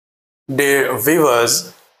Dear viewers,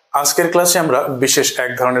 আজকের ক্লাসে আমরা বিশেষ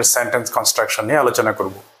এক ধরনের সেন্টেন্স কনস্ট্রাকশন নিয়ে আলোচনা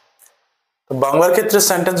করব। তো বাংলার ক্ষেত্রে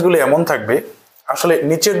সেন্টেন্সগুলো এমন থাকবে, আসলে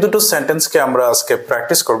নিচের দুটো সেন্টেন্সকে আমরা আজকে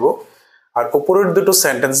প্র্যাকটিস করব আর উপরের দুটো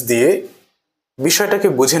সেন্টেন্স দিয়ে বিষয়টাকে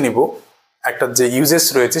বুঝে নিব। একটা যে ইউজেস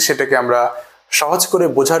রয়েছে সেটাকে আমরা সহজ করে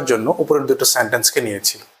বোঝার জন্য উপরের দুটো সেন্টেন্সকে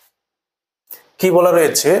নিয়েছি। কি বলা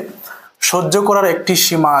রয়েছে? সহ্য করার একটি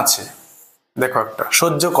সীমা আছে। দেখো, একটা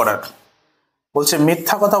সহ্য করার বলছে,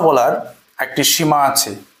 মিথ্যা কথা বলার একটি সীমা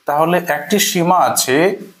আছে। তাহলে একটি সীমা আছে,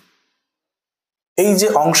 এই যে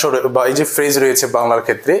অংশ বা এই যে ফ্রেজ রয়েছে বাংলার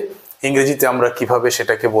ক্ষেত্রে, ইংরেজিতে আমরা কিভাবে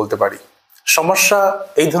সেটাকে বলতে পারি? সমস্যা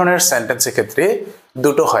এই ধরনের সেন্টেন্সের ক্ষেত্রে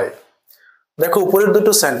দুটো হয়। দেখো, উপরের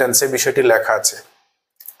দুটো সেন্টেন্সে বিষয়টি লেখা আছে।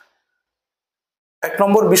 এক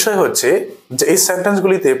নম্বর বিষয় হচ্ছে যে এই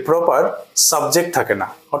সেন্টেন্সগুলিতে প্রপার সাবজেক্ট থাকে না,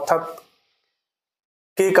 অর্থাৎ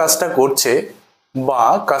কে কাজটা করছে বা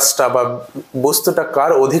কাজটা বা বস্তুটা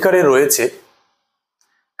কার অধিকারে রয়েছে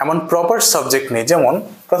এমন প্রপার সাবজেক্ট নেই। যেমন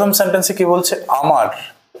প্রথম সেন্টেন্সে কি বলছে? আমার,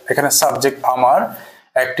 এখানে সাবজেক্ট আমার,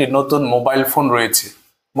 একটি নতুন মোবাইল ফোন রয়েছে,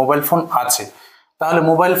 মোবাইল ফোন আছে। তাহলে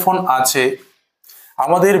মোবাইল ফোন আছে,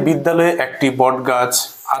 আমাদের বিদ্যালয়ে একটি বট গাছ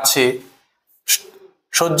আছে,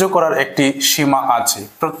 সহ্য করার একটি সীমা আছে,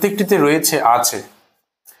 প্রত্যেকটিতে রয়েছে আছে।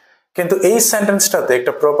 কিন্তু এই সেন্টেন্সটাতে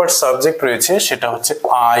একটা প্রপার সাবজেক্ট রয়েছে, সেটা হচ্ছে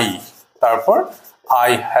আই। তারপর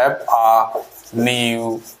I have a new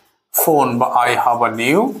phone বা I have a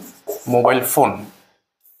new mobile phone.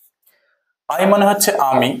 I মানে হচ্ছে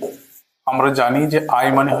আমি, আমরা জানি যে আই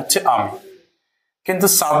মানে হচ্ছে আমি, কিন্তু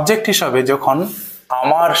সাবজেক্ট হিসাবে যখন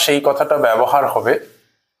আমার সেই কথাটা ব্যবহার হবে,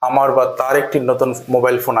 আমার বা তার একটি নতুন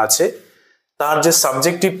মোবাইল ফোন আছে, তার যে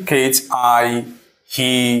subjective phrase I,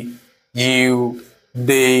 he, you,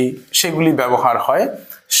 দে সেগুলি ব্যবহার হয়,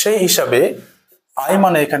 সেই হিসাবে আই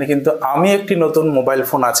মানে এখানে কিন্তু আমি একটি নতুন মোবাইল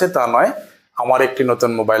ফোন আছে তা নয়, আমার একটি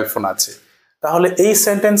নতুন মোবাইল ফোন আছে। তাহলে এই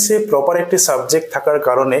সেন্টেন্সে প্রপার একটি সাবজেক্ট থাকার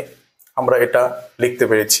কারণে আমরা এটা লিখতে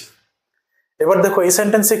পেরেছি। এবার দেখো এই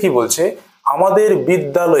সেন্টেন্সে কি বলছে? আমাদের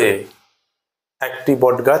বিদ্যালয়ে একটি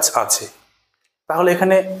বটগাছ আছে। তাহলে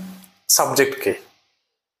এখানে সাবজেক্ট কে?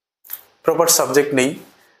 প্রপার সাবজেক্ট নেই।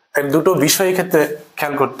 দুটো বিষয় ক্ষেত্রে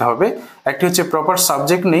খেয়াল করতে হবে, একটি হচ্ছে প্রপার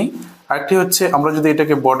সাবজেক্ট নেই, আরেকটি হচ্ছে আমরা যদি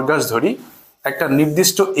এটাকে বটগাছ ধরি, একটা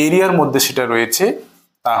নির্দিষ্ট এরিয়ার মধ্যে সেটা রয়েছে,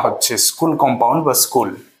 তা হচ্ছে স্কুল কম্পাউন্ড বা স্কুল।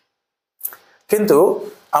 কিন্তু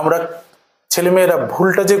আমরা ছেলেমেয়েরা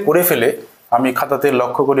ভুলটা যে করে ফেলে, আমি খাতাতে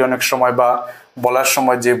লক্ষ্য করি অনেক সময় বা বলার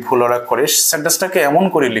সময় যে ভুল ওরা করে, সেন্টেন্সটাকে এমন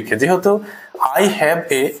করে লিখে, যেহেতু আই হ্যাভ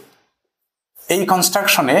এ, এই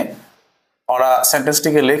কনস্ট্রাকশনে ওরা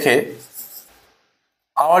সেন্টেন্সটিকে লেখে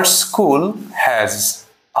আওয়ার স্কুল হ্যাজ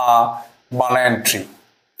আ বানান ট্রি।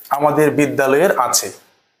 আমাদের বিদ্যালয়ের আছে,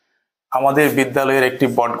 আমাদের বিদ্যালয়ের একটি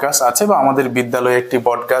বটগাছ আছে বা আমাদের বিদ্যালয়ে একটি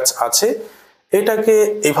বটগাছ আছে। এটাকে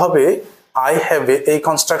এভাবে আই হ্যাভ এ, এই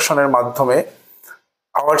কনস্ট্রাকশনের মাধ্যমে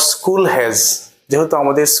আওয়ার স্কুল হ্যাজ, যেহেতু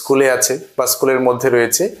আমাদের স্কুলে আছে বা স্কুলের মধ্যে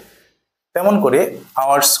রয়েছে, তেমন করে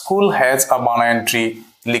আওয়ার স্কুল হ্যাজ আ বানান ট্রি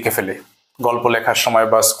লিখে ফেলে। গল্প লেখার সময়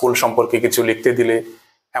বা স্কুল সম্পর্কে কিছু লিখতে দিলে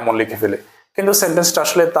এমন লিখে ফেলে, কিন্তু সেন্টেন্সটা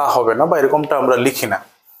আসলে তা হবে না বা এরকমটা আমরা লিখি না।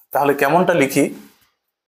 তাহলে কেমনটা লিখি?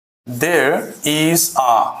 দেয়ার ইজ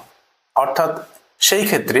আ, অর্থাৎ সেই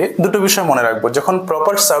ক্ষেত্রে দুটো বিষয় মনে রাখবো, যখন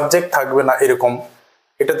প্রপার সাবজেক্ট থাকবে না এরকম,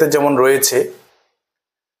 এটাতে যেমন রয়েছে,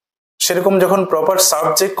 সেরকম যখন প্রপার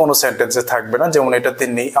সাবজেক্ট কোনো সেন্টেন্সে থাকবে না, যেমন এটাতে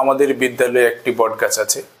নেই আমাদের বিদ্যালয়ে একটি বটগাছ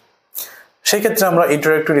আছে, সেই ক্ষেত্রে আমরা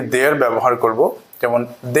ইন্টারোগেটরি দেয়ার ব্যবহার করব। যেমন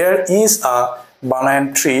দেয়ার ইজ আ বানান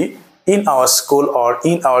tree in our school or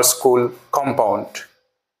in our school compound.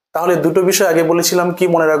 তাহলে দুটো বিষয় আগে বলেছিলাম, কি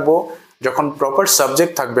মনে রাখবো? যখন প্রপার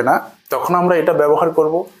সাবজেক্ট থাকবে না তখন আমরা এটা ব্যবহার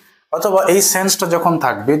করব, অথবা এই সেন্সটা যখন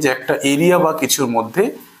থাকবে যে একটা এরিয়া বা কিছুর মধ্যে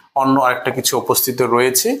অন্য আরেকটা কিছু উপস্থিত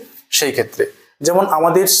রয়েছে, সেই ক্ষেত্রে। যেমন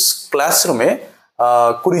আমাদের ক্লাসরুমে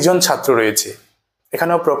 20 জন ছাত্র রয়েছে,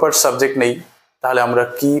 এখানেও প্রপার সাবজেক্ট নেই, তাহলে আমরা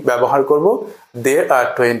কি ব্যবহার করব? দেয়ার আর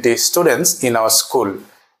 20 স্টুডেন্টস ইন আওয়ার স্কুল।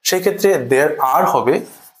 সেই ক্ষেত্রে দেয়ার আর হবে,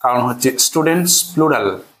 কারণ হচ্ছে students plural,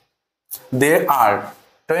 there R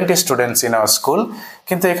 20 students in our school.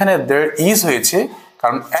 কিন্তু এখানে দেয়ার ইজ হয়েছে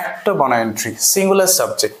কারণ একটা বানান ট্রি, সিঙ্গুলার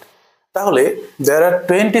সাবজেক্ট। তাহলে দেয়ার আর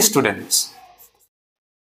 20 স্টুডেন্টস।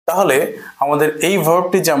 তাহলে আমাদের এই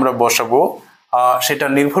ভার্বটি যে আমরা বসাবো সেটা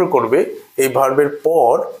নির্ভর করবে এই ভার্বের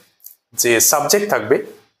পর যে সাবজেক্ট থাকবে,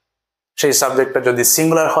 সেই সাবজেক্টটা যদি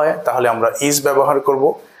সিঙ্গুলার হয় তাহলে আমরা ইজ ব্যবহার করব,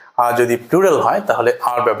 আর যদি প্লুরাল হয় তাহলে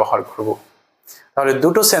আর ব্যবহার করব। তাহলে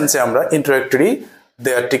দুটো সেন্সে আমরা ইন্টারোগেটরি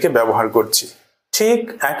দেয়ারটিকে ব্যবহার করছি। ঠিক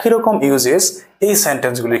একই রকম ইউজেস এই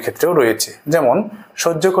সেন্টেন্সগুলির ক্ষেত্রেও রয়েছে। যেমন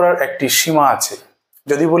সহ্য করার একটি সীমা আছে,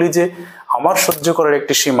 যদি বলি যে আমার সহ্য করার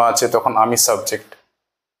একটি সীমা আছে, তখন আমি সাবজেক্ট,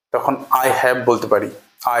 তখন আই হ্যাভ বলতে পারি।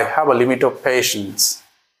 I have a limit of patience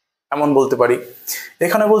এমন বলতে পারি।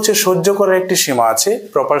 এখানে বলছে সহ্য করার একটি সীমা আছে,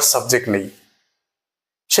 প্রপার সাবজেক্ট নেই,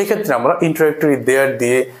 সেক্ষেত্রে আমরা ইন্টারোগেটরি দেয়ার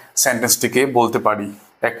দিয়ে সেন্টেন্সটিকে বলতে পারি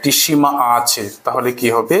একটি সীমা আছে। তাহলে কি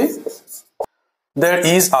হবে? There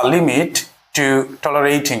is a limit to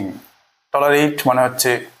tolerating. Tolerate মানে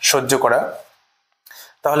হচ্ছে সহ্য করা।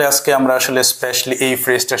 তাহলে আজকে আমরা আসলে স্পেশালি এই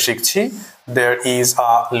ফ্রেজটা শিখছি, there is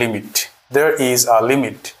a limit. There is a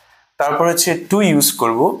limit. তারপর হচ্ছে to ইউজ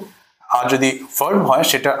করব, আর যদি ভার্ব হয়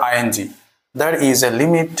সেটা ing. There is a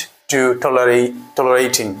limit to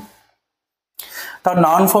tolerating. তার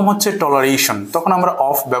নাউন ফর্ম হচ্ছে টলারেশন, তখন আমরা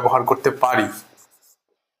অফ ব্যবহার করতে পারি।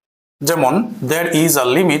 যেমন there is a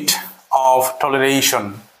limit of toleration.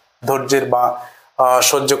 ধৈর্যের বা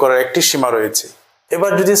সহ্য করার একটি সীমা রয়েছে।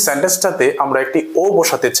 এবার যদি সেন্টেন্সটাতে আমরা একটি ও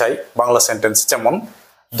বসাতে চাই বাংলা সেন্টেন্স, যেমন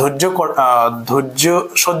ধৈর্য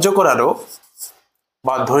সহ্য করারও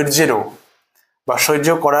বা ধৈর্যেরও বা সহ্য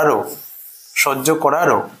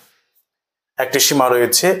করারও একটি সীমা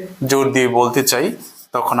রয়েছে, জোর দিয়ে বলতে চাই,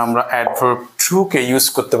 তখন আমরা অ্যাডভার্ব টু কে ইউজ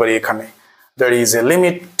করতে পারি এখানে। there is a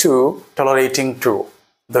limit to tolerating two.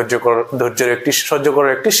 সহ্য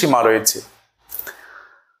করার একটি সীমা রয়েছে।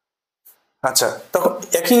 আচ্ছা, তখন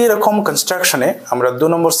একই রকম কনস্ট্রাকশনে আমরা 2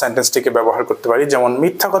 নম্বর সেন্টেন্সটিকে ব্যবহার করতে পারি, যেমন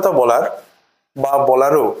মিথ্যা কথা বলার বা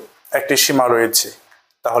বলারও একটি সীমা রয়েছে।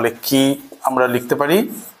 তাহলে কি আমরা লিখতে পারি?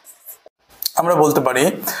 আমরা বলতে পারি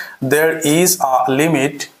there is a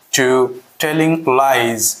limit to telling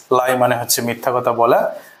lies. লাই মানে হচ্ছে মিথ্যা কথা বলা,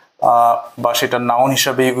 বা সেটা নাউন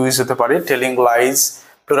হিসাবে ইউজ হতে পারে। telling lies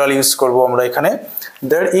প্লুরাল ইউজ করব আমরা এখানে,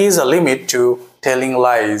 there is a limit to telling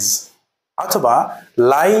lies। অথবা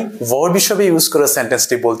লাই ভার্ব হিসাবে ইউজ করে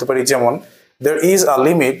সেন্টেন্সটি বলতে পারি, যেমন there is a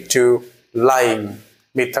limit to lying.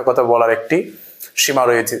 মিথ্যা কথা বলার একটি সীমা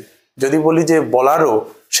রয়েছে। যদি বলি যে বলারও,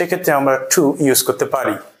 সেক্ষেত্রে আমরা টু ইউজ করতে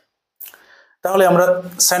পারি। তাহলে আমরা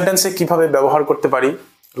সেন্টেন্সে কিভাবে ব্যবহার করতে পারি?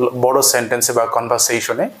 বড় সেন্টেন্সে বা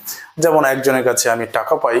কনভারসেশনে, যেমন একজনের কাছে আমি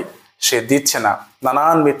টাকা পাই, সে দিচ্ছে না,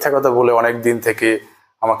 নানান মিথ্যা কথা বলে অনেক দিন থেকে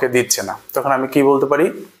আমাকে দিচ্ছে না, তখন আমি কি বলতে পারি?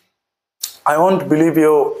 I won't believe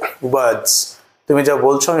your words. তুমি যা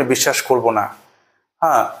বলছো আমি বিশ্বাস করব না।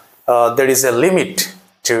 হ্যাঁ, there is a limit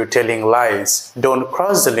to telling lies. Don't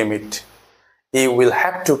cross the limit. You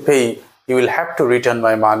will have to return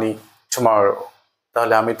my money tomorrow.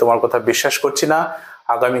 তাহলে আমি তোমার কথা বিশ্বাস করছি না,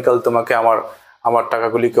 আগামীকাল তোমাকে আমার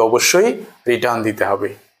টাকাগুলিকে অবশ্যই রিটার্ন দিতে হবে।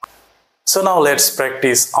 So now let's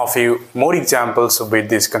practice a few more examples with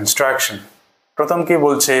this construction. প্রথম কি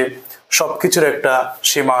বলছে? সবকিছুর একটা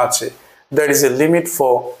সীমা আছে। There is a limit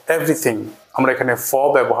for everything. আমরা এখানে for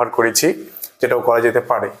ব্যবহার করেছি, যেটাও করা যেতে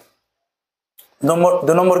পারে।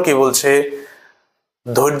 2 নম্বর কি বলছে?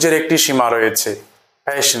 ধৈর্যের একটি সীমা রয়েছে।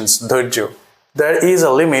 Patience, ধৈর্য। There is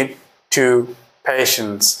a limit to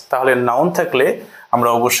patience. তাহলে নাউন থাকলে আমরা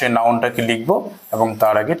অবশ্যই নাউনটাকে লিখব এবং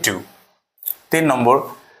তার আগে টু। 3 নম্বর,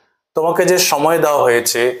 তোমাকে যে সময় দেওয়া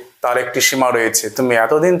হয়েছে তার একটি সীমা রয়েছে। তুমি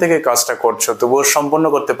এতদিন থেকে কাজটা করছো, তবুও সম্পন্ন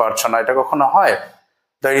করতে পারছো না, এটা কখনো হয়?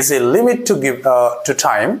 There is a limit to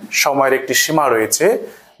time. সময়ের একটি সীমা রয়েছে,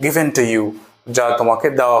 given to you, যা তোমাকে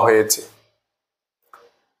দেওয়া হয়েছে।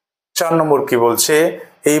 4 নম্বর কি বলছে?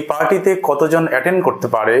 এই পার্টিতে কতজন অ্যাটেন্ড করতে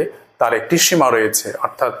পারে তার একটি সীমা রয়েছে,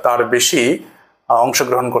 অর্থাৎ তার বেশি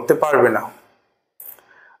অংশগ্রহণ করতে পারবে না।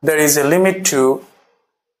 There is a limit to,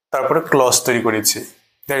 তারপরে ক্লজ তৈরি করেছি।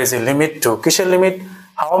 There is a limit to, কিসের limit?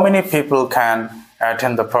 How many people can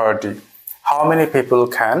attend the party? How many people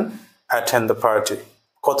can attend the party?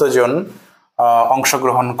 কতজন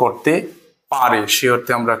অংশগ্রহণ করতে পারে, সে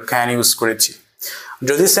অর্থে আমরা ক্যান ইউজ করেছি।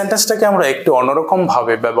 যদি সেন্টেন্সটাকে আমরা একটু অন্যরকম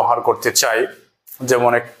ভাবে ব্যবহার করতে চাই,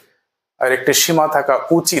 যেমন একটি সীমা থাকা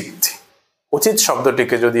উচিত, উচিত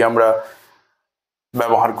শব্দটিকে যদি আমরা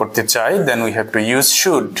ব্যবহার করতে চাই, then we have to use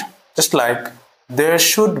should. Just like there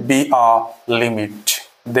should be a limit.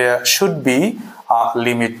 There should be a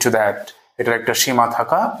limit to that. এটার একটা সীমা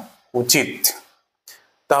থাকা উচিত।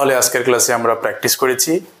 তাহলে আজকের ক্লাসে আমরা প্র্যাকটিস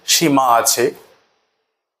করেছি সীমা আছে।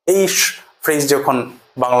 এই ফ্রেজ যখন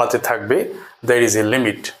বাংলাতে থাকবে there is a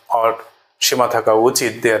limit, or সীমা থাকা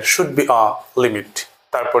উচিত, there should be a limit,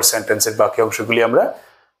 তারপর সেন্টেন্সের বাকি অংশগুলি আমরা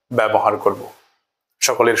ব্যবহার করব।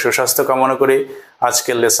 সকলের সুস্বাস্থ্য কামনা করে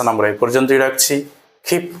আজকের লেসন আমরা এই পর্যন্তই রাখছি।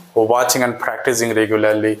 Keep watching and practicing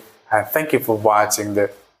regularly, and thank you for watching the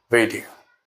video.